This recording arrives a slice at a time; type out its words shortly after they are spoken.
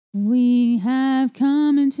We have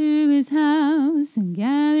come into his house and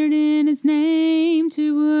gathered in his name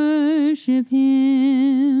to worship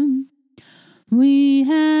him. We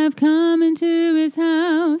have come into his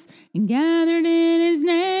house and gathered in his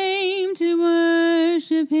name to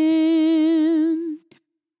worship him.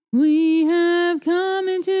 We have come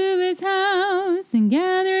into his house and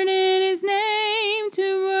gathered in his name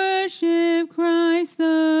to worship Christ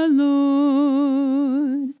the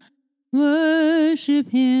Lord. Worship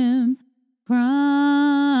him,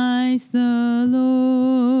 Christ the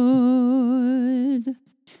Lord.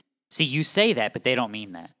 See, you say that, but they don't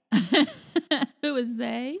mean that. Who is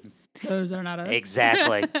they? Those are not us.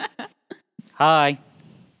 Exactly. Hi.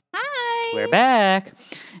 Hi. We're back.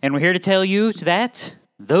 And we're here to tell you that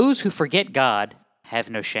those who forget God have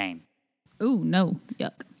no shame. Ooh, no.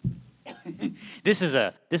 Yuck. This is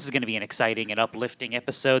going to be an exciting and uplifting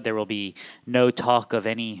episode. There will be no talk of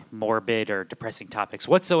any morbid or depressing topics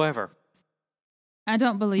whatsoever. I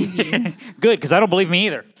don't believe you. Good, because I don't believe me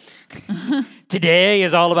either. Today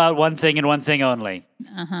is all about one thing and one thing only.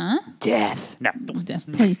 Death. No.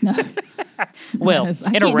 Please, no. Well, no,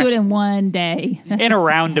 I can't do it in one day. That's in a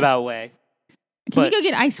roundabout way. Can we go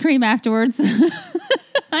get ice cream afterwards?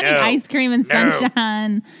 I need ice cream and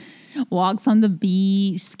sunshine. Walks on the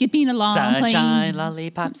beach, skipping along, sunshine, playing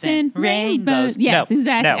lollipops, and rainbows. Yes, no,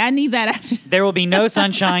 exactly. No. I need that after. There will be no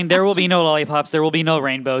sunshine. There will be no lollipops. There will be no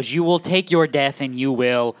rainbows. You will take your death and you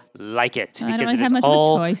will like it I don't because really it have is much of a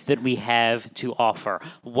all choice. that we have to offer.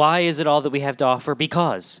 Why is it all that we have to offer?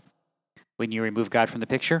 Because when you remove God from the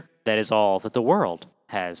picture, that is all that the world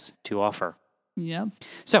has to offer. Yep.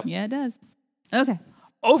 So, Yeah, it does. Okay.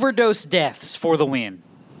 overdose deaths for the win.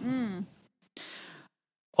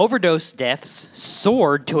 Overdose deaths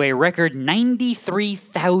soared to a record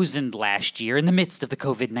 93,000 last year in the midst of the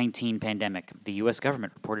COVID-19 pandemic, the U.S.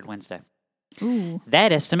 government reported Wednesday. Ooh.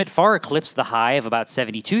 That estimate far eclipsed the high of about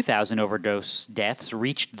 72,000 overdose deaths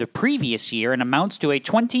reached the previous year and amounts to a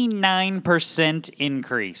 29%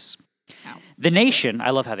 increase. Ow. The nation, I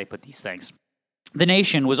love how they put these things, the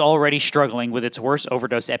nation was already struggling with its worst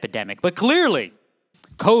overdose epidemic, but clearly,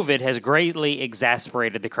 COVID has greatly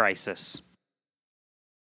exasperated the crisis.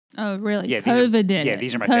 Oh, really? Yeah, COVID did. yeah,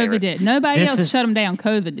 these are my COVID favorites. did. Nobody This else is- shut them down.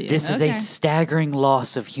 COVID did. This is Okay. a staggering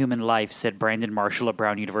loss of human life, said Brandon Marshall, a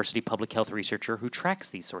Brown University public health researcher who tracks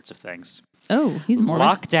these sorts of things. Oh, he's morbid.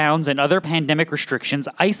 Lockdowns and other pandemic restrictions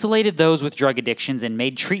isolated those with drug addictions and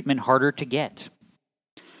made treatment harder to get.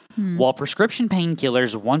 While prescription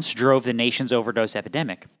painkillers once drove the nation's overdose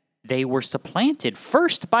epidemic, they were supplanted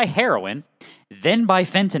first by heroin, then by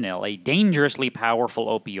fentanyl, a dangerously powerful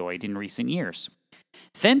opioid in recent years.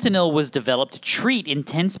 Fentanyl was developed to treat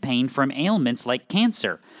intense pain from ailments like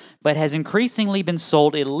cancer, but has increasingly been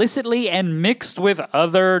sold illicitly and mixed with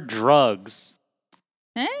other drugs.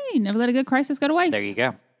 Hey, never let a good crisis go to waste. There you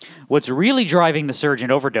go. What's really driving the surge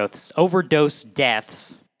in overdose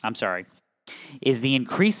deaths, is the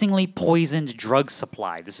increasingly poisoned drug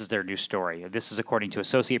supply. This is their new story. This is according to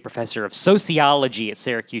Associate Professor of Sociology at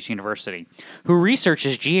Syracuse University, who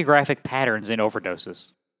researches geographic patterns in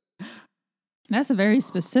overdoses. That's a very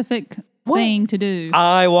specific thing to do.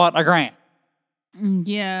 I want a grant.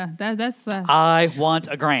 Yeah, that's. I want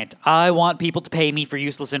a grant. I want people to pay me for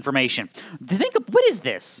useless information. Think of, what is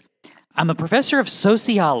this? I'm a professor of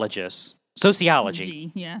sociology.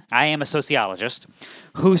 Yeah. I am a sociologist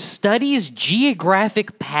who studies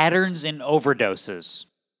geographic patterns in overdoses.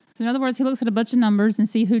 So in other words, he looks at a bunch of numbers and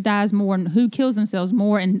see who dies more and who kills themselves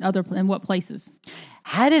more in what places.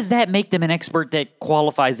 How does that make them an expert that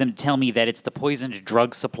qualifies them to tell me that it's the poisoned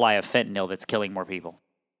drug supply of fentanyl that's killing more people?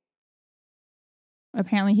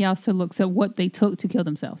 Apparently, he also looks at what they took to kill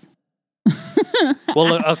themselves.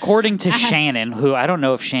 Well, according to Shannon, who I don't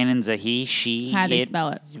know if Shannon's a he, she, How do they spell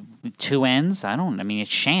it? Two N's? It's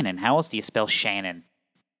Shannon. How else do you spell Shannon?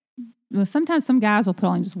 Well, sometimes some guys will put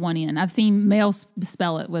on just one N. I've seen males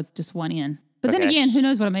spell it with just one N. But then Okay, again, who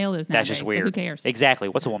knows what a male is nowadays? That's just weird. So who cares? Exactly.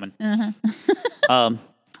 What's a woman? Uh-huh.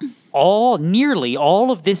 Nearly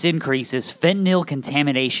all of this increase is fentanyl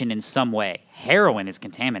contamination in some way. Heroin is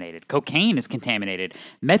contaminated. Cocaine is contaminated.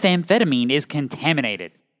 Methamphetamine is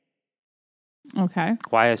contaminated. Okay.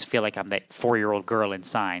 Why I always feel like I'm that 4-year-old girl in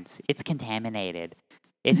science. It's contaminated.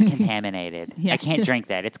 It's contaminated. Yeah, I can't just- drink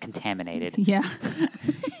that. It's contaminated. Yeah.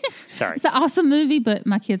 Sorry. It's an awesome movie, but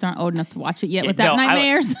my kids aren't old enough to watch it yet without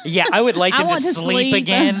nightmares. I would like I them to want to sleep sleep.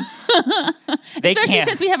 again. They Especially can't.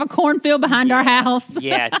 since we have a cornfield behind our house.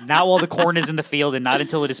 Yeah, not while the corn is in the field and not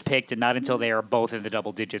until it is picked and not until they are both in the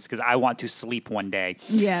double digits because I want to sleep one day.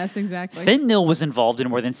 Yes, exactly. Fentanyl was involved in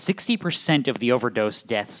more than 60% of the overdose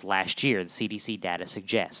deaths last year, the CDC data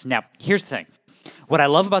suggests. Now, here's the thing. what I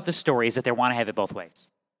love about this story is that they want to have it both ways.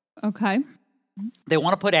 Okay. They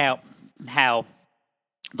want to put out how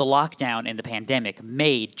the lockdown and the pandemic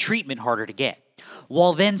made treatment harder to get,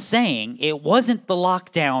 while then saying it wasn't the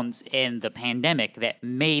lockdowns and the pandemic that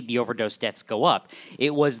made the overdose deaths go up.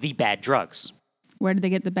 It was the bad drugs. Where did they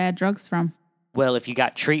get the bad drugs from? Well, if you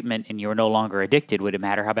got treatment and you were no longer addicted, would it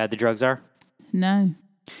matter how bad the drugs are? No.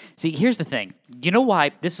 See, here's the thing. You know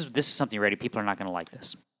why? This is something ready. People are not going to like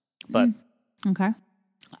this. But Okay.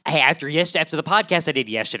 hey, after the podcast I did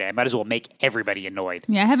yesterday, I might as well make everybody annoyed.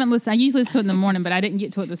 Yeah, I haven't listened. I usually listen to it in the morning, but I didn't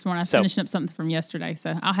get to it this morning. I was So- finishing up something from yesterday,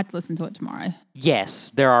 so I'll have to listen to it tomorrow.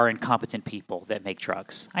 Yes, there are incompetent people that make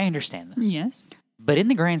drugs. I understand this. Yes. But in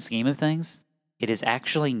the grand scheme of things, it is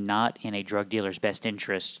actually not in a drug dealer's best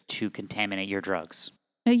interest to contaminate your drugs.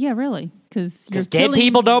 Yeah, really. Because dead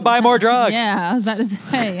people don't buy more drugs. Yeah, I was about to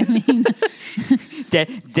say. I mean,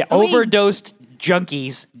 The overdosed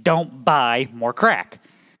junkies don't buy more crack.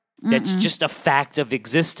 That's just a fact of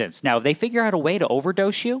existence. Now, if they figure out a way to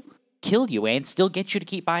overdose you, kill you, and still get you to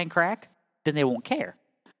keep buying crack, then they won't care.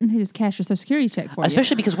 they just cash your Social Security check for you.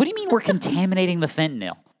 Especially because what do you mean we're contaminating the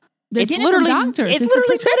fentanyl? They're getting it from doctors. It's a literally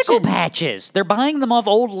medical prescription. patches. They're buying them off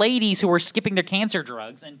old ladies who are skipping their cancer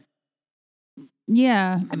drugs. And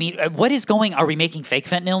Yeah. I mean, what is going? Are we making fake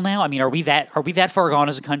fentanyl now? I mean, are we that far gone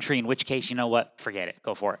as a country? In which case, you know what? Forget it.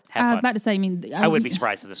 Go for it. I Have was fun. about to say, I mean... I would be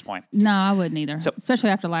surprised at this point. No, I wouldn't either. So- Especially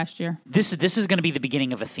after last year. This is going to be the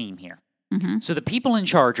beginning of a theme here. So the people in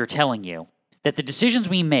charge are telling you that the decisions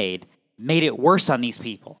we made it worse on these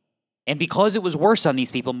people. And because it was worse on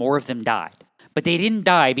these people, more of them died. But they didn't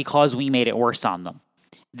die because we made it worse on them.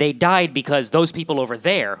 They died because those people over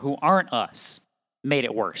there, who aren't us, made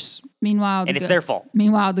it worse. Meanwhile... And it's their fault.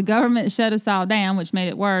 Meanwhile, the government shut us all down, which made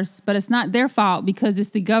it worse. But it's not their fault because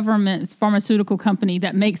it's the government's pharmaceutical company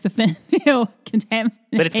that makes the fentanyl contaminated.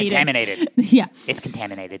 But it's contaminated. Yeah. It's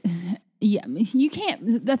contaminated. Yeah, you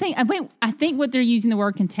can't. I think what they're using the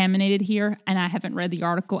word contaminated here, and I haven't read the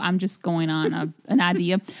article. I'm just going on an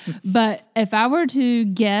idea. But if I were to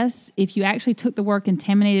guess, if you actually took the word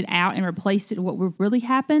contaminated out and replaced it, what really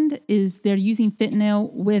happened is they're using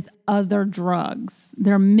fentanyl with other drugs.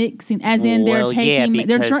 They're mixing, as in they're Well, yeah, taking,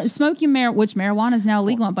 because- smoking marijuana, which marijuana is now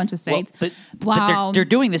legal in a bunch of states. But While they're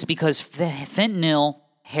doing this because the fentanyl,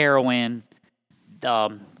 heroin,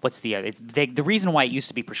 what's the other? The reason why it used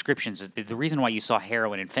to be prescriptions, the reason why you saw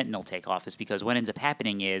heroin and fentanyl take off is because what ends up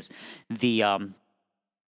happening is the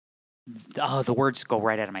words go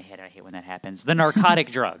right out of my head. I hate when that happens. The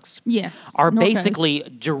narcotic drugs yes, are Norcos. basically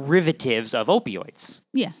derivatives of opioids.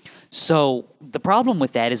 Yeah. So the problem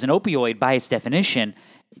with that is an opioid, by its definition,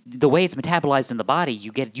 the way it's metabolized in the body,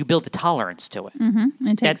 you build a tolerance to it.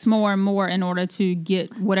 It takes more and more in order to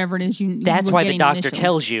get whatever it is you. That's were why the getting doctor initially.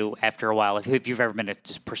 tells you after a while, if you've ever been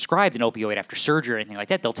prescribed an opioid after surgery or anything like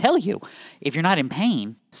that, they'll tell you, if you're not in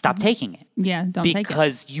pain, stop taking it. Yeah, don't take it.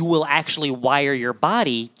 Because you will actually wire your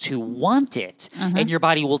body to want it. And your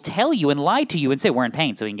body will tell you and lie to you and say, we're in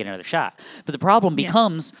pain, so we can get another shot. But the problem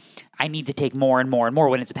becomes, I need to take more and more and more.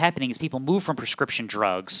 What ends up happening is people move from prescription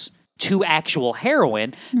drugs to actual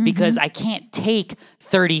heroin because I can't take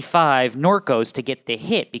 35 Norcos to get the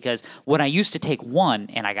hit, because when I used to take one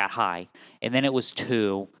and I got high, and then it was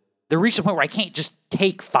two, there reached a point where I can't just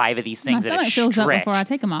take 5 of these My things at a stomach fills up stretch. before I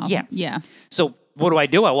take them all. Yeah. Yeah. So what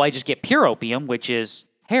do? Well, I just get pure opium, which is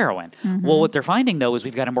heroin. Well, what they're finding, though, is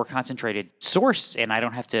we've got a more concentrated source, and I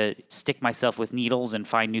don't have to stick myself with needles and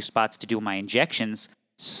find new spots to do my injections.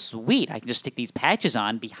 Sweet, I can just stick these patches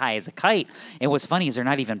on, be high as a kite. And what's funny is they're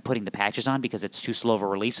not even putting the patches on because it's too slow of a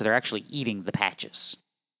release, so they're actually eating the patches.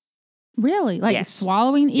 Really? Like Yes.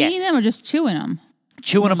 swallowing, eating Yes. them, or just chewing them?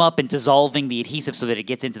 Chewing them up and dissolving the adhesive so that it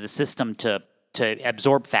gets into the system to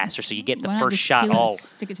absorb faster, so you get the Why not first just shot peel it and all...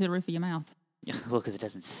 stick it to the roof of your mouth. Well, because it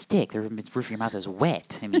doesn't stick. The roof of your mouth is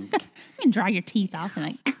wet. I mean... You can dry your teeth off and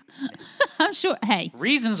like... I'm sure... Hey.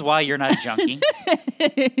 Reasons why you're not a junkie.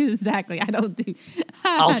 Exactly. I don't do...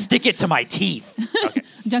 I'll stick it to my teeth. Okay,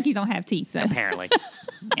 Junkies don't have teeth, so... apparently.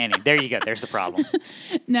 And there you go. There's the problem.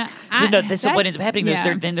 No, So what ends up happening is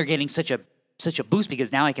yeah. they're getting such a boost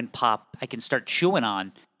because now I can start chewing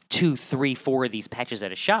on 2, 3, 4 of these patches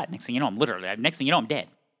at a shot. Next thing you know, I'm dead.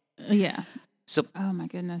 Yeah. So Oh, my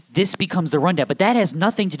goodness. this becomes the rundown, but that has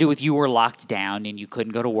nothing to do with you were locked down and you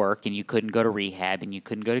couldn't go to work and you couldn't go to rehab and you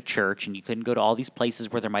couldn't go to church and you couldn't go to all these places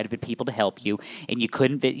where there might have been people to help you and you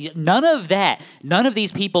couldn't. None of that. None of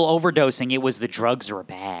these people overdosing. It was the drugs were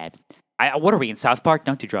bad. What are we in South Park?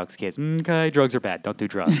 Don't do drugs, kids. Okay, drugs are bad. Don't do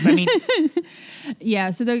drugs. I mean,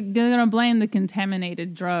 Yeah, so they're going to blame the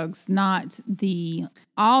contaminated drugs, not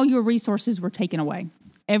all your resources were taken away.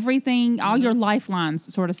 everything, all your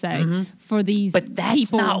lifelines, sort of say, for these But that's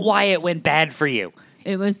people. not why it went bad for you.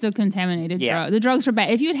 It was the contaminated Yeah. drug. The drugs were bad.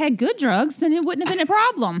 If you had had good drugs, then it wouldn't have been a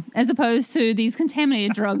problem, as opposed to these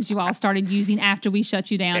contaminated drugs you all started using after we shut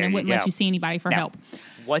you down There and you wouldn't let go. you see anybody for Now, help.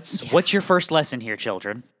 What's your first lesson here,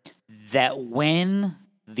 children? That when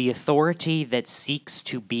the authority that seeks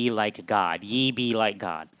to be like God, ye be like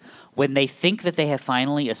God, when they think that they have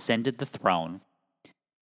finally ascended the throne,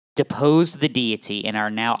 deposed the deity, and are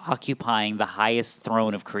now occupying the highest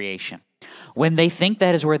throne of creation, when they think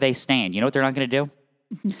that is where they stand, you know what they're not going to do?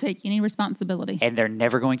 Take any responsibility. And they're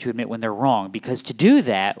never going to admit when they're wrong, because to do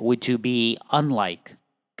that would to be unlike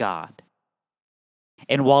God.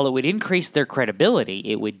 And while it would increase their credibility,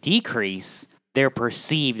 it would decrease their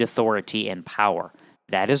perceived authority and power.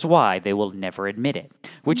 That is why they will never admit it.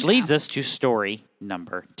 Which leads us to story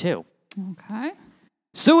number 2. Okay.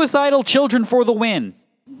 Suicidal children for the win.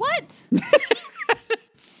 What?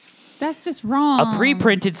 That's just wrong. A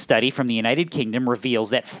pre-printed study from the United Kingdom reveals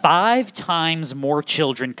that 5 times more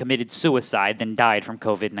children committed suicide than died from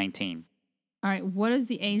COVID-19. All right. What is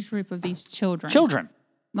the age group of these children? Children.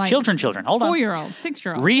 Like Children. Hold on. 4-year-old,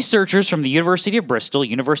 6-year-old. Researchers from the University of Bristol,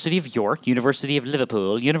 University of York, University of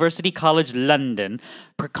Liverpool, University College London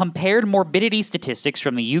compared morbidity statistics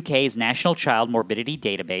from the UK's National Child Morbidity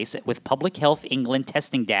Database with Public Health England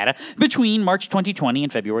testing data between March 2020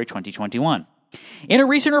 and February 2021. In a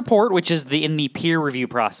recent report, which is in the peer review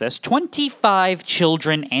process, 25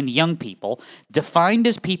 children and young people, defined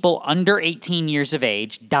as people under 18 years of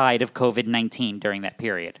age, died of COVID-19 during that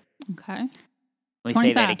period. Okay. Let me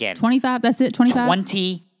say that again. 25, that's it? 25?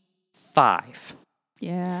 25.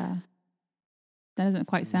 Yeah. That doesn't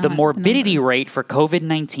quite sound The like morbidity numbers. rate for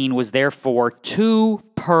COVID-19 was therefore 2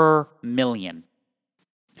 per million.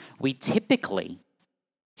 We typically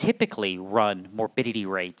run morbidity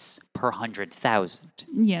rates per 100,000.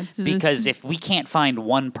 Yeah. So Because if we can't find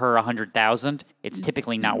 1 per 100,000, it's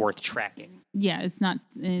typically not worth tracking. yeah, it's not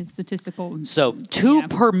statistical. So 2 Yeah.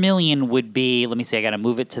 per million would be, let me see, I got to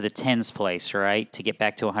move it to the tens place, right, to get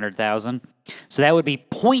back to 100,000. So that would be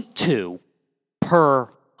 0.2 per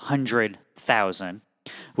 100,000,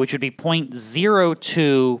 which would be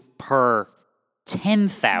 0.02 per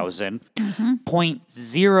 10,000,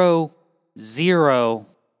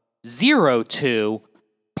 0.0002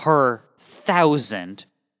 per 1,000,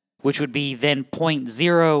 which would be then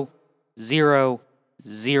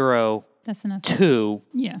 0.0002 That's enough.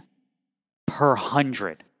 Yeah. per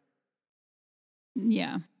 100.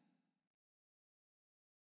 Yeah.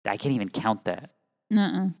 I can't even count that.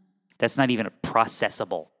 Uh-uh. That's not even a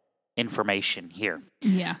processable information here.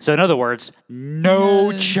 Yeah. So in other words,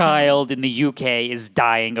 no No child in the UK is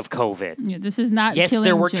dying of COVID. Yeah, this is not Yes, killing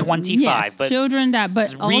there were children. 25, yes, but children that,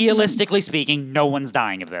 but realistically speaking, no one's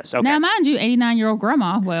dying of this. Okay. Now, mind you, 89-year-old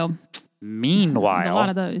grandma, well, there's a lot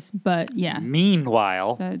of those, but yeah.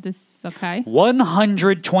 Meanwhile, So this, okay.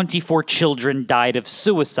 124 children died of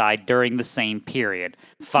suicide during the same period,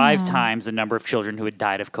 5 times the number of children who had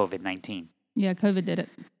died of COVID-19. Yeah, COVID did it.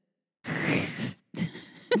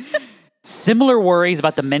 Similar worries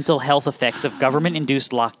about the mental health effects of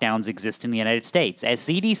government-induced lockdowns exist in the United States, as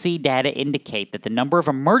CDC data indicate that the number of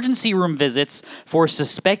emergency room visits for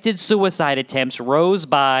suspected suicide attempts rose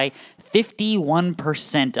by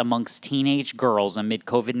 51% amongst teenage girls amid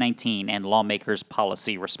COVID-19 and lawmakers'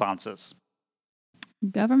 policy responses.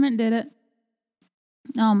 Government did it.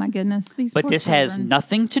 Oh my goodness. These But poor this has children.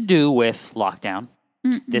 nothing to do with lockdown.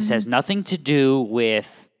 This has nothing to do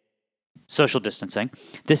with social distancing.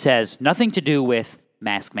 This has nothing to do with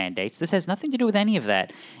mask mandates. This has nothing to do with any of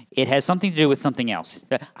that. It has something to do with something else.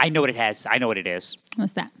 I know what it has. I know what it is.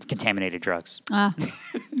 What's that? Contaminated drugs.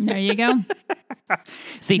 There you go.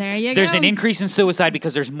 See, There you there's go. an increase in suicide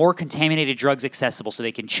because there's more contaminated drugs accessible, so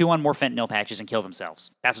they can chew on more fentanyl patches and kill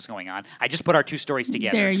themselves. That's what's going on. I just put our 2 stories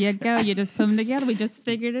together. There you go. You just put them together. We just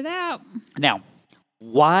figured it out. Now,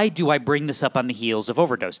 why do I bring this up on the heels of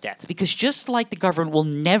overdose deaths? Because just like the government will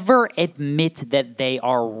never admit that they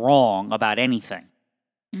are wrong about anything.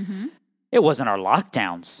 It wasn't our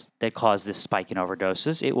lockdowns that caused this spike in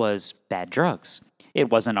overdoses. It was bad drugs. It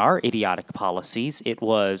wasn't our idiotic policies. It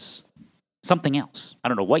was something else. I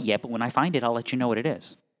don't know what yet, but when I find it, I'll let you know what it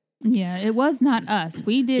is. Yeah, it was not us.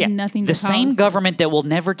 We did nothing to The same cause government this. that will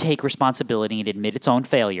never take responsibility and admit its own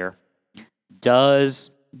failure does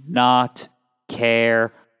not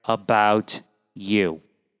care about you.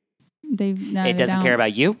 It doesn't care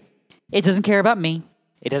about you. It doesn't care about me.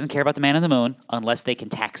 It doesn't care about the man on the moon unless they can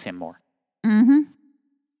tax him more.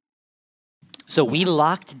 So we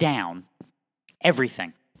locked down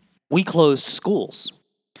everything. We closed schools.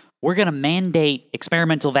 We're going to mandate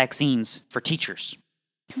experimental vaccines for teachers.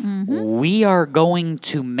 We are going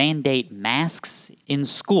to mandate masks in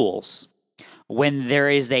schools when there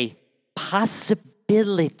is a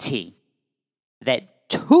possibility that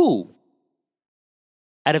 2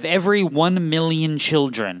 out of every 1 million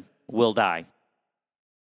children will die.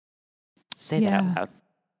 Say that out loud.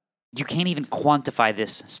 You can't even quantify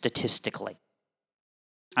this statistically.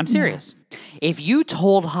 I'm serious. Yeah. If you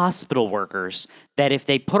told hospital workers that if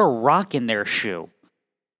they put a rock in their shoe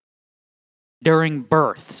during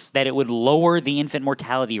births, that it would lower the infant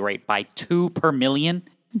mortality rate by 2 per million,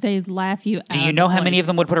 they'd laugh you out. Do you know how many of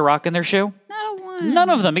them would put a rock in their shoe? Not a one. None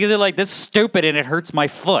of them, because they're like, this is stupid and it hurts my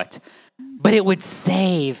foot. But it would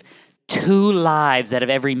save 2 lives out of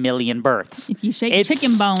every 1 million births. If you shake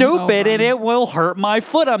chicken bones, it's stupid and it will hurt my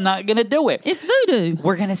foot. I'm not going to do it. It's voodoo.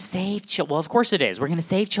 We're going to save well, of course it is. We're going to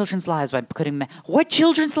save children's lives by putting what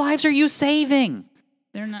children's lives are you saving?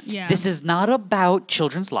 They're not. Yeah. This is not about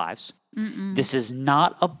children's lives. This is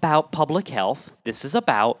not about public health. This is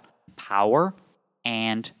about power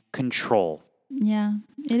and control. Yeah,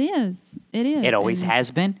 it is. It is. It always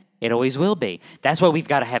has been. It always will be. That's why we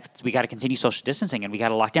got to continue social distancing and we got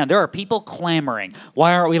to lock down. There are people clamoring,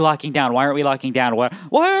 why aren't we locking down? Why aren't we locking down? Why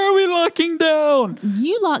are we locking down?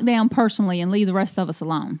 You lock down personally and leave the rest of us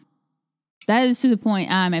alone. That is to the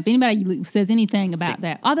point I'm at. If anybody says anything about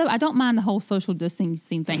that, although I don't mind the whole social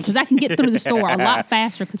distancing thing because I can get through the store a lot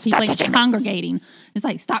faster because people are congregating. It's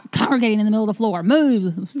like, stop congregating in the middle of the floor.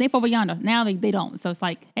 Move. Step over yonder. Now they don't. So it's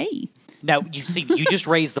like, hey. Now, you see, you just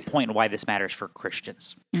raised the point of why this matters for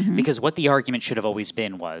Christians. Because what the argument should have always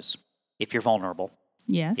been was, if you're vulnerable,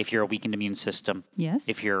 yes, if you're a weakened immune system, yes,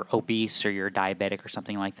 if you're obese or you're diabetic or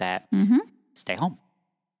something like that, stay home.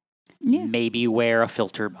 Yeah. Maybe wear a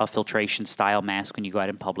filtration style mask when you go out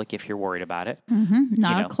in public if you're worried about it.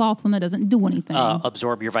 Not a cloth one that doesn't do anything.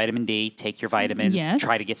 Absorb your vitamin D, take your vitamins, yes,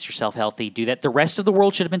 try to get yourself healthy. Do that. The rest of the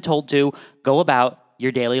world should have been told to go about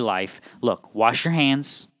your daily life. Look, wash your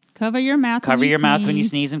hands. Cover your mouth when you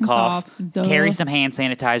sneeze and cough. Carry some hand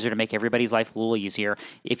sanitizer to make everybody's life a little easier.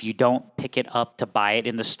 If you don't pick it up to buy it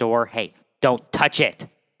in the store, hey, don't touch it.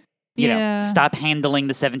 You know, stop handling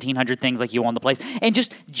the 1,700 things like you own the place. And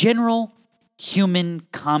just general human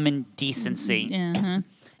common decency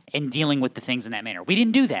in dealing with the things in that manner. We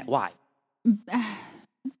didn't do that. Why?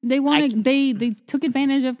 They took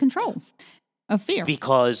advantage of control. Of fear.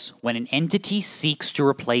 Because when an entity seeks to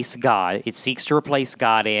replace God, it seeks to replace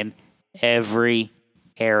God in every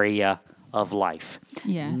area of life.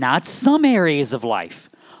 Yes. Not some areas of life.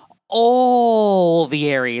 All the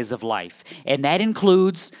areas of life. And that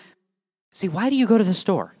includes, why do you go to the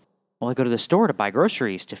store? Well, I go to the store to buy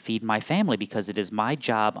groceries to feed my family because it is my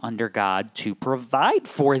job under God to provide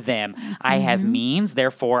for them. I have means,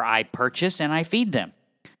 therefore I purchase and I feed them.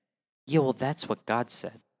 Yeah, well, that's what God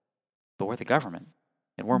said. But we're the government,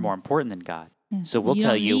 and we're more important than God. Yeah. So we'll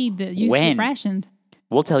tell you when.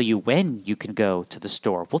 We'll tell you when you can go to the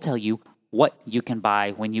store. We'll tell you what you can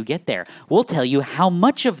buy when you get there. We'll tell you how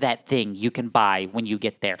much of that thing you can buy when you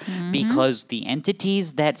get there. Because the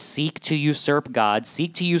entities that seek to usurp God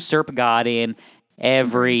in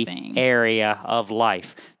every area of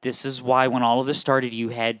life. This is why when all of this started, you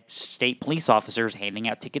had state police officers handing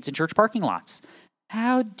out tickets in church parking lots.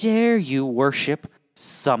 How dare you worship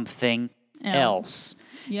something else?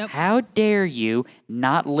 Yep. How dare you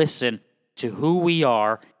not listen to who we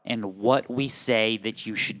are and what we say that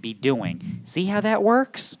you should be doing? See how that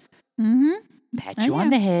works? Pat you on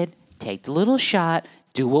the head, take the little shot,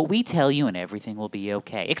 do what we tell you, and everything will be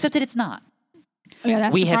okay. Except that it's not.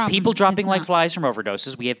 We have people dropping like flies from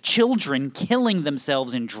overdoses. We have children killing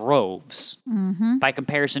themselves in droves by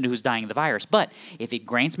comparison to who's dying of the virus. But if it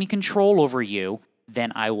grants me control over you,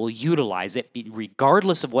 then I will utilize it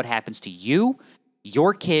regardless of what happens to you,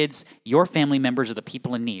 your kids, your family members, or the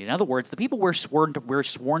people in need. In other words, the people we're sworn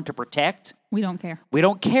to protect. We don't care. We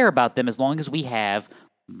don't care about them as long as we have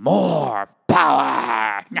more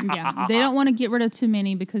power. Yeah, they don't want to get rid of too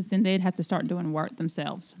many because then they'd have to start doing work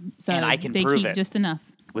themselves. So and I can they prove keep it just enough.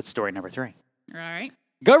 with story number 3. All right.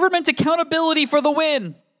 Government accountability for the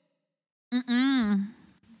win.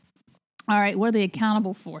 All right, what are they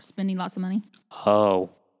accountable for? Spending lots of money?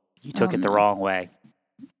 Oh, you took it the wrong way.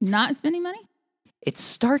 Not spending money? It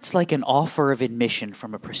starts like an offer of admission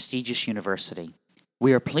from a prestigious university.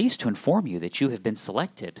 We are pleased to inform you that you have been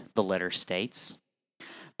selected, the letter states.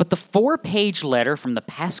 But the 4-page letter from the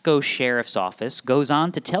Pasco Sheriff's Office goes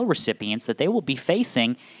on to tell recipients that they will be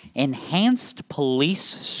facing enhanced police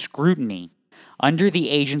scrutiny under the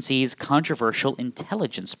agency's controversial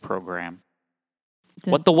intelligence program.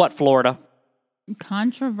 What, Florida?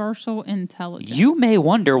 Controversial intelligence. You may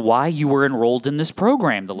wonder why you were enrolled in this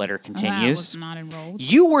program, the letter I continues. was not enrolled.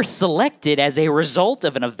 You were selected as a result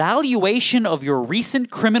of an evaluation of your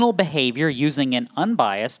recent criminal behavior using an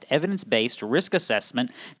unbiased, evidence-based risk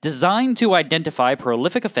assessment designed to identify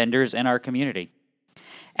prolific offenders in our community.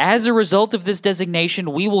 As a result of this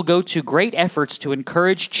designation, we will go to great efforts to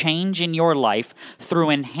encourage change in your life through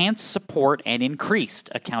enhanced support and increased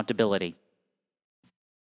accountability.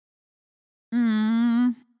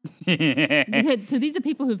 So these are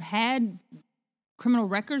people who've had criminal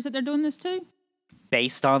records that they're doing this to?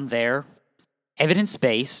 Based on their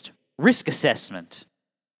evidence-based risk assessment.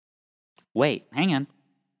 Wait, hang on.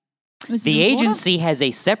 The agency has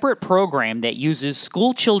a separate program that uses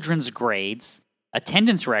school children's grades,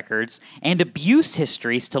 attendance records, and abuse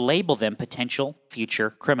histories to label them potential future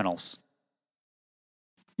criminals.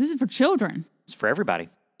 This is for children. It's for everybody.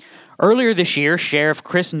 Earlier this year, Sheriff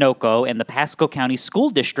Chris Noko and the Pasco County School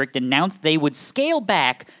District announced they would scale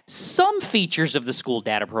back some features of the school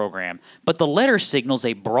data program, but the letter signals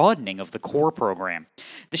a broadening of the core program.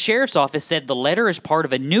 The Sheriff's Office said the letter is part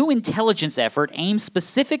of a new intelligence effort aimed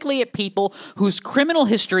specifically at people whose criminal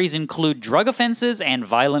histories include drug offenses and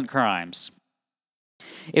violent crimes.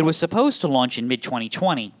 It was supposed to launch in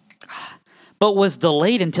mid-2020, but was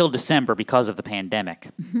delayed until December because of the pandemic.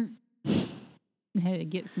 They had to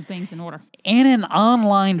get some things in order. In an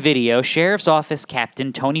online video, Sheriff's Office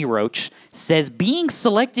Captain Tony Roach says being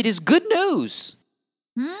selected is good news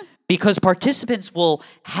because participants will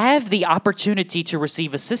have the opportunity to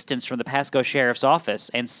receive assistance from the Pasco Sheriff's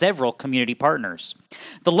Office and several community partners.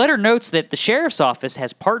 The letter notes that the Sheriff's Office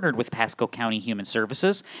has partnered with Pasco County Human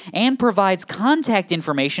Services and provides contact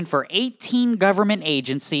information for 18 government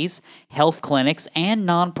agencies, health clinics, and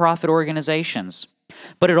nonprofit organizations.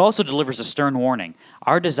 But it also delivers a stern warning.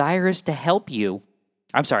 Our desire to help you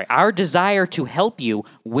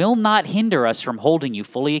will not hinder us from holding you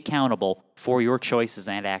fully accountable for your choices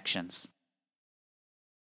and actions.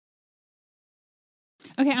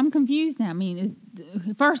 Okay, I'm confused now. I mean,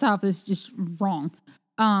 first off, it's just wrong.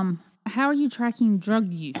 How are you tracking drug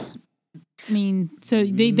use? I mean, so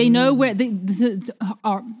they know where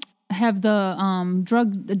have the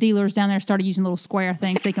drug dealers down there started using little square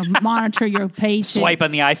things so they can monitor your page. Swipe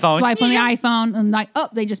on the iPhone. Swipe on the iPhone and like, oh,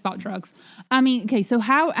 they just bought drugs. I mean, okay, so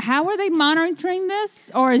how are they monitoring this?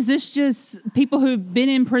 Or is this just people who've been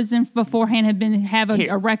in prison beforehand have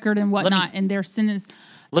a record and whatnot and they're sentenced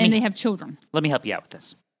and they have children? Let me help you out with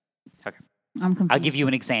this. Okay. I'm confused. I'll give you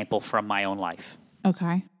an example from my own life.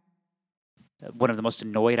 Okay. One of the most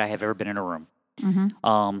annoyed I have ever been in a room.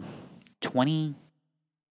 20...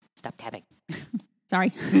 Stop tapping.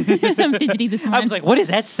 Sorry. I'm fidgety this morning. I was like, what is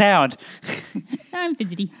that sound? I'm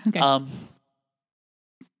fidgety. Okay.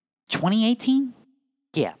 2018?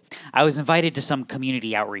 Yeah. I was invited to some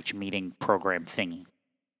community outreach meeting program thingy.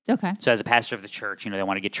 Okay. So as a pastor of the church, they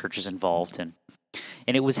want to get churches involved. And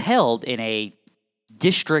it was held in a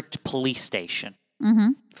district police station.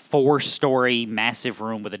 4-story massive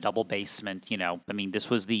room with a double basement. This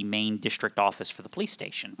was the main district office for the police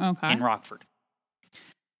station in Rockford.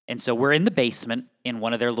 And so we're in the basement in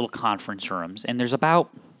one of their little conference rooms, and there's about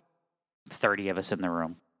 30 of us in the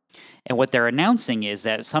room. And what they're announcing is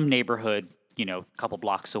that some neighborhood, a couple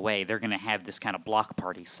blocks away, they're going to have this kind of block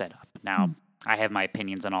party set up. Now, I have my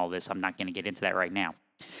opinions on all this. I'm not going to get into that right now.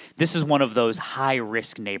 This is one of those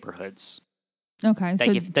high-risk neighborhoods. Okay.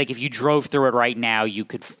 If you drove through it right now, you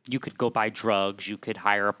could go buy drugs, you could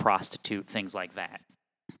hire a prostitute, things like that.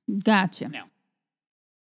 Gotcha. Now,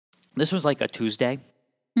 this was like a Tuesday.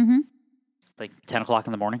 Like 10 o'clock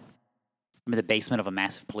in the morning. I'm in the basement of a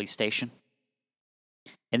massive police station.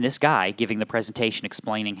 And this guy giving the presentation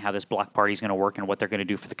explaining how this block party is going to work and what they're going to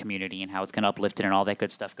do for the community and how it's going to uplift it and all that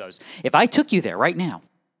good stuff goes. If I took you there right now,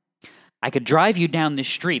 I could drive you down this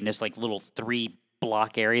street in this like little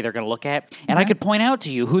 3-block area they're going to look at, and I could point out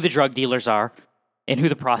to you who the drug dealers are and who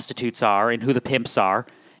the prostitutes are and who the pimps are.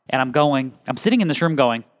 And I'm sitting in this room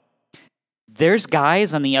going, there's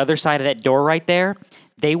guys on the other side of that door right there.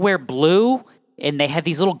 They wear blue, and they have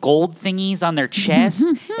these little gold thingies on their chest,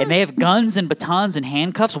 and they have guns and batons and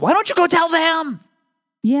handcuffs. Why don't you go tell them?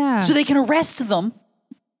 Yeah. So they can arrest them.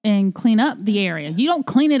 And clean up the area. You don't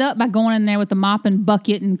clean it up by going in there with the mop and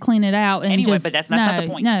bucket and clean it out. And anyway, but that's not the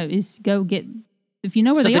point. No, it's go get, if you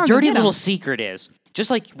know where they are. So the dirty little secret is,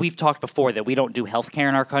 just like we've talked before that we don't do health care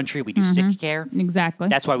in our country, we do sick care. Exactly.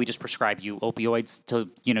 That's why we just prescribe you opioids till,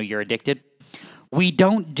 you're addicted. We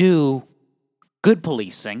don't do good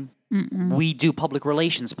policing. We do public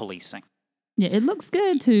relations policing. Yeah, it looks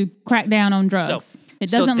good to crack down on drugs.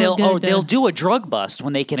 It doesn't look good. They'll do a drug bust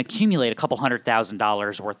when they can accumulate a couple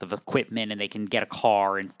 $100,000 worth of equipment, and they can get a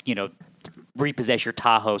car and repossess your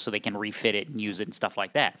Tahoe so they can refit it and use it and stuff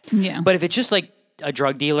like that. Yeah. But if it's just like a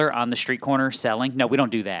drug dealer on the street corner selling, no, we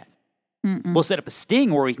don't do that. We'll set up a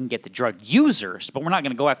sting where we can get the drug users, but we're not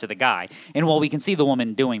going to go after the guy. And while we can see the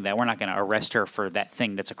woman doing that, we're not going to arrest her for that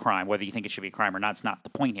thing that's a crime. Whether you think it should be a crime or not, it's not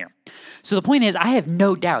the point here. So the point is, I have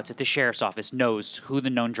no doubts that the sheriff's office knows who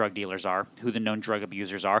the known drug dealers are, who the known drug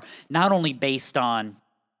abusers are, not only based on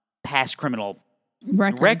past criminal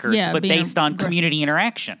records but based on community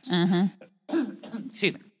interactions.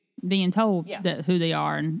 Excuse me. Being told that who they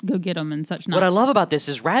are and go get them and such. What I love about this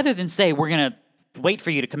is rather than say we're going to wait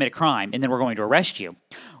for you to commit a crime and then we're going to arrest you,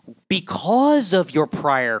 because of your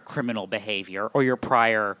prior criminal behavior or your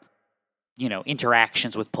prior,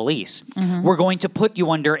 interactions with police, we're going to put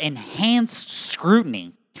you under enhanced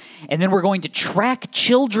scrutiny. And then we're going to track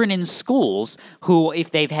children in schools who,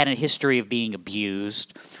 if they've had a history of being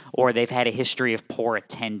abused or they've had a history of poor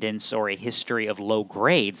attendance or a history of low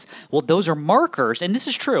grades, well, those are markers, and this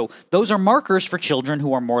is true, those are markers for children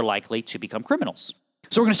who are more likely to become criminals.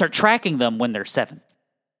 So we're going to start tracking them when they're 7.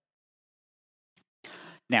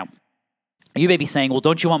 Now, you may be saying, well,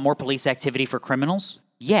 don't you want more police activity for criminals?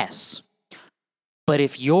 Yes. But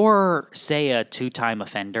if you're, say, a 2-time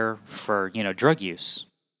offender for, drug use,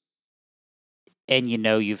 and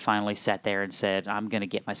you finally sat there and said, I'm going to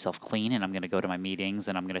get myself clean, and I'm going to go to my meetings,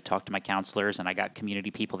 and I'm going to talk to my counselors, and I got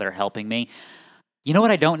community people that are helping me. You know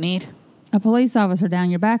what I don't need? A police officer down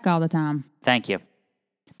your back all the time. Thank you.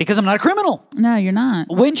 Because I'm not a criminal. No, you're not.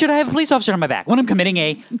 When should I have a police officer on my back? When I'm committing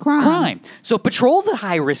a crime. So patrol the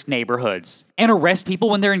high-risk neighborhoods and arrest people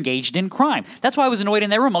when they're engaged in crime. That's why I was annoyed in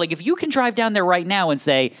that room. Like, if you can drive down there right now and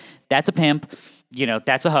say, that's a pimp,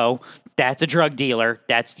 that's a hoe, that's a drug dealer,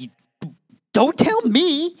 don't tell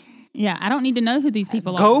me. Yeah, I don't need to know who these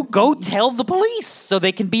people are. Go tell the police so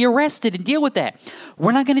they can be arrested and deal with that.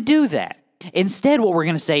 We're not going to do that. Instead, what we're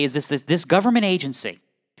going to say is this government agency,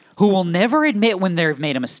 who will never admit when they've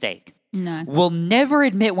made a mistake, will never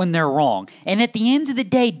admit when they're wrong, and at the end of the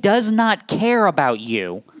day does not care about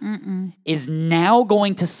you, is now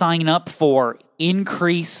going to sign up for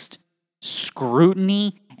increased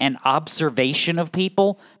scrutiny and observation of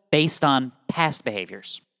people based on past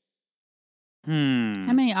behaviors. How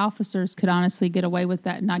many officers could honestly get away with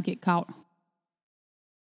that and not get caught?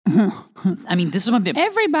 I mean, this is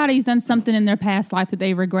everybody's done something in their past life that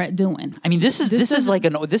they regret doing. I mean, this is like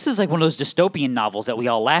one of those dystopian novels that we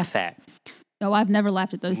all laugh at. Oh, I've never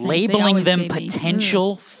laughed at those things. Labeling them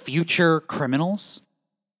potential future criminals.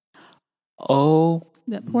 Oh,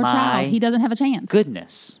 that poor child. He doesn't have a chance.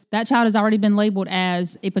 Goodness. That child has already been labeled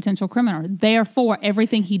as a potential criminal. Therefore,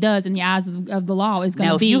 everything he does in the eyes of the law is going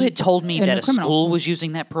to be. Now, if you had told me that a school was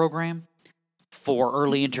using that program for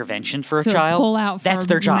early intervention for a child, pull out that's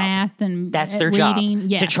their job. Math and that's their reading. job.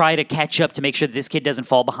 Yes. To try to catch up to make sure that this kid doesn't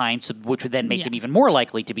fall behind, which would then make them even more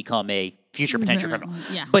likely to become a future potential criminal.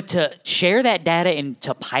 Yeah. But to share that data and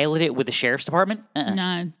to pilot it with the sheriff's department,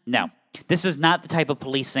 no. This is not the type of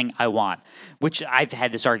policing I want, which I've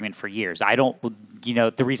had this argument for years. I don't,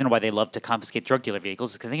 the reason why they love to confiscate drug dealer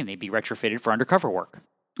vehicles is because they'd be retrofitted for undercover work.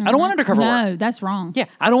 I don't want undercover work. No, that's wrong. Yeah,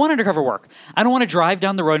 I don't want undercover work. I don't want to drive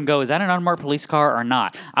down the road and go, is that an unmarked police car or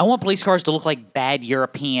not? I want police cars to look like bad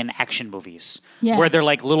European action movies. Yes. Where they're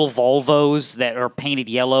like little Volvos that are painted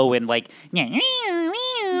yellow and like, and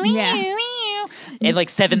like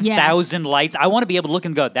 7,000 lights. I want to be able to look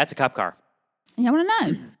and go, that's a cop car. Yeah, I want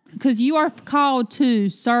to know. Because you are called to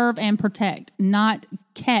serve and protect, not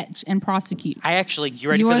catch and prosecute. You ready for this?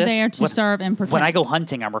 You are there to serve and protect. When I go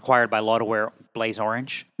hunting, I'm required by law to wear blaze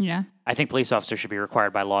orange. Yeah. I think police officers should be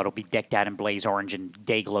required by law to be decked out in blaze orange and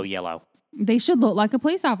day glow yellow. They should look like a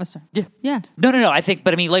police officer. Yeah. Yeah. No. I think,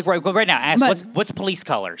 but I mean, like right now, ask what's police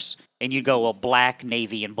colors? And you'd go, well, black,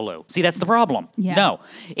 navy, and blue. See, that's the problem. Yeah. No,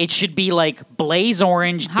 it should be like blaze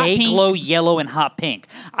orange, day glow yellow, and hot pink.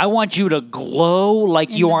 I want you to glow like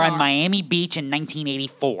you are on Miami Beach in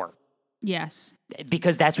 1984. Yes.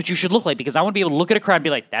 Because that's what you should look like. Because I want to be able to look at a crowd and be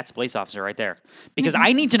like, that's a police officer right there. Because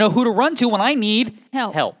I need to know who to run to when I need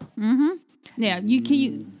help. Mm-hmm. Yeah.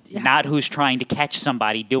 Not who's trying to catch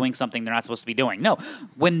somebody doing something they're not supposed to be doing. No.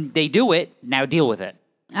 When they do it, now deal with it.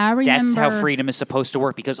 I remember. That's how freedom is supposed to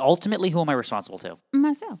work, because ultimately, who am I responsible to?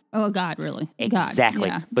 Myself. Oh, God, really. Exactly.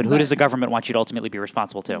 God, yeah. But who does the government want you to ultimately be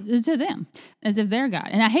responsible to? To them, as if they're God.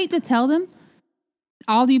 And I hate to tell them,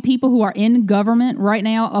 all you people who are in government right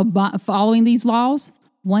now following these laws,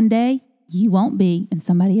 one day you won't be and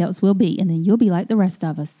somebody else will be, and then you'll be like the rest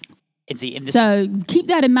of us. And see, and this So keep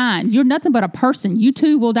that in mind. You're nothing but a person. You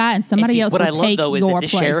too will die, and somebody else will take your place. What I love, though, is that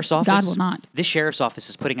this God sheriff's will not. This sheriff's office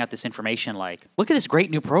is putting out this information like, look at this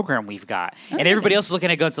great new program we've got. And everybody else is looking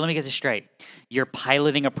at it going, so let me get this straight. You're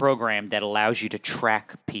piloting a program that allows you to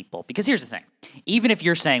track people. Because here's the thing. Even if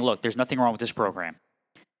you're saying, look, there's nothing wrong with this program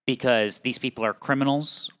because these people are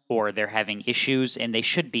criminals or they're having issues and they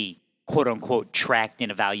should be, quote unquote, tracked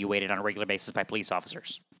and evaluated on a regular basis by police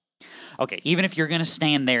officers. Okay, even if you're going to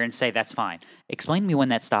stand there and say that's fine, explain to me when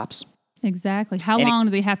that stops. Exactly. How long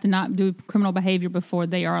do they have to not do criminal behavior before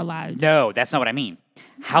they are allowed? No, that's not what I mean.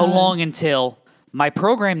 How long until my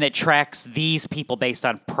program that tracks these people based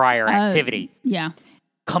on prior activity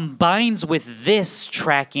combines with this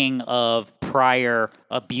tracking of prior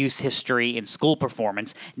abuse history and school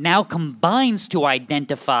performance, now combines to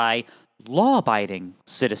identify law-abiding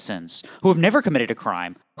citizens who have never committed a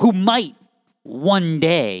crime, who might one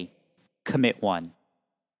day commit one.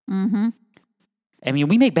 Mm-hmm. I mean,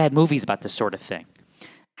 we make bad movies about this sort of thing.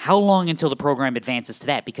 How long until the program advances to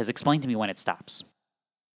that? Because explain to me when it stops.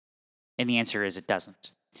 And the answer is it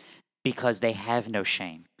doesn't. Because they have no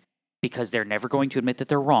shame. Because they're never going to admit that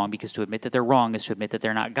they're wrong. Because to admit that they're wrong is to admit that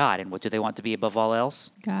they're not God. And what do they want to be above all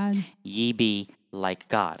else? God. Ye be like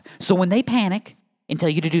God. So when they panic and tell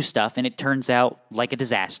you to do stuff and it turns out like a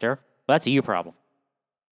disaster, well, that's a you problem.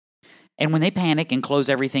 And when they panic and close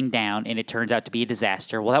everything down and it turns out to be a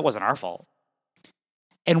disaster, well, that wasn't our fault.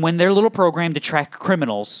 And when their little program to track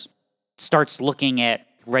criminals starts looking at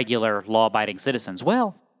regular law-abiding citizens,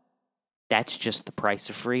 well, that's just the price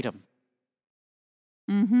of freedom.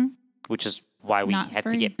 Mm-hmm. Which is why we not have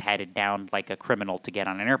free. to get patted down like a criminal to get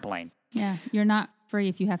on an airplane. Yeah, you're not free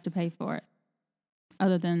if you have to pay for it.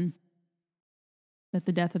 Other than that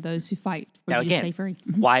the death of those who fight for Now you again, to stay free.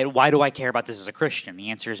 why do I care about this as a Christian? The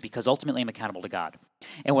answer is because ultimately I'm accountable to God.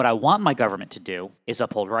 And what I want my government to do is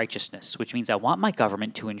uphold righteousness, which means I want my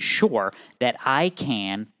government to ensure that I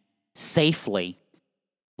can safely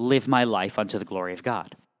live my life unto the glory of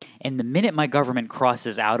God. And the minute my government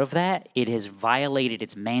crosses out of that, it has violated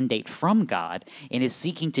its mandate from God and is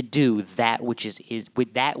seeking to do that which is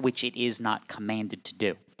with that which it is not commanded to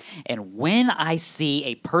do. And when I see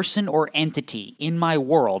a person or entity in my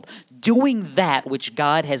world doing that which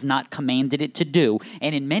God has not commanded it to do,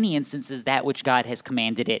 and in many instances that which God has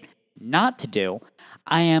commanded it not to do,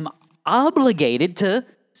 I am obligated to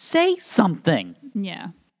say something. Yeah,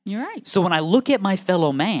 you're right. So when I look at my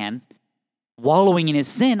fellow man wallowing in his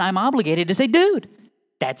sin, I'm obligated to say, dude,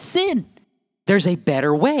 that's sin. There's a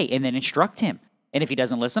better way, and then instruct him. And if he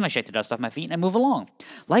doesn't listen, I shake the dust off my feet and I move along.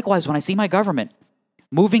 Likewise, when I see my government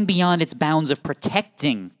moving beyond its bounds of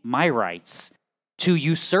protecting my rights to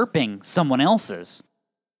usurping someone else's,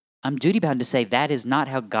 I'm duty-bound to say that is not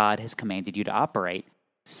how God has commanded you to operate.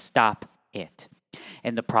 Stop it.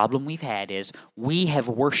 And the problem we've had is we have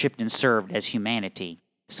worshipped and served as humanity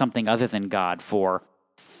something other than God for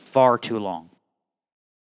far too long.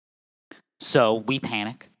 So we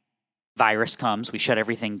panic. Virus comes. We shut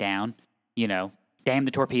everything down. You know, damn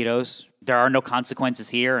the torpedoes. There are no consequences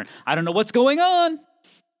here. And I don't know what's going on.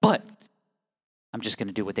 But I'm just going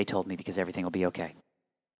to do what they told me because everything will be okay.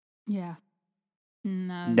 Yeah.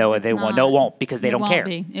 No, they won't. No, it won't because they don't care.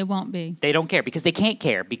 It won't be. They don't care because they can't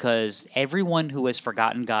care because everyone who has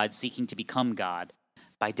forgotten God seeking to become God,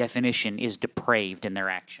 by definition, is depraved in their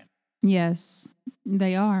action. Yes,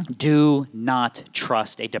 they are. Do not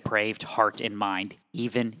trust a depraved heart and mind,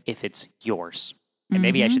 even if it's yours. And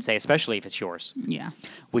maybe I should say, especially if it's yours. Yeah.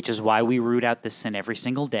 Which is why we root out this sin every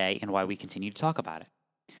single day and why we continue to talk about it.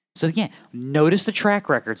 So again, notice the track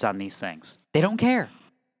records on these things. They don't care.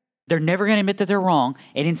 They're never going to admit that they're wrong,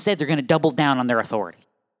 and instead they're going to double down on their authority.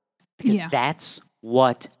 Because that's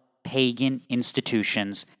what pagan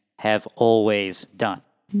institutions have always done.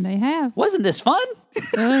 They have. Wasn't this fun?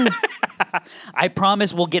 I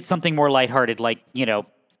promise we'll get something more lighthearted, like, you know,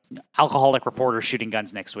 alcoholic reporters shooting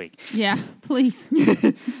guns next week. Yeah, please.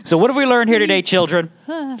 So what have we learned here today, children?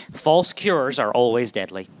 False cures are always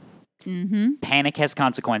deadly. Mm-hmm. Panic has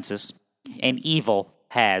consequences, and evil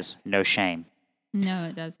has no shame. No,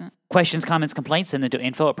 it doesn't. Questions, comments, complaints, send them to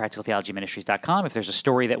info@practicaltheologyministries.com. If there's a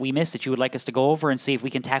story that we missed that you would like us to go over and see if we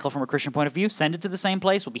can tackle from a Christian point of view, send it to the same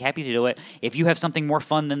place. We'll be happy to do it. If you have something more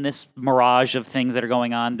fun than this mirage of things that are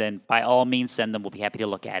going on, then by all means send them. We'll be happy to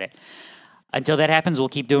look at it. Until that happens, we'll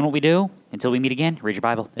keep doing what we do. Until we meet again, read your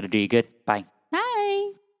Bible. It'll do you good. Bye.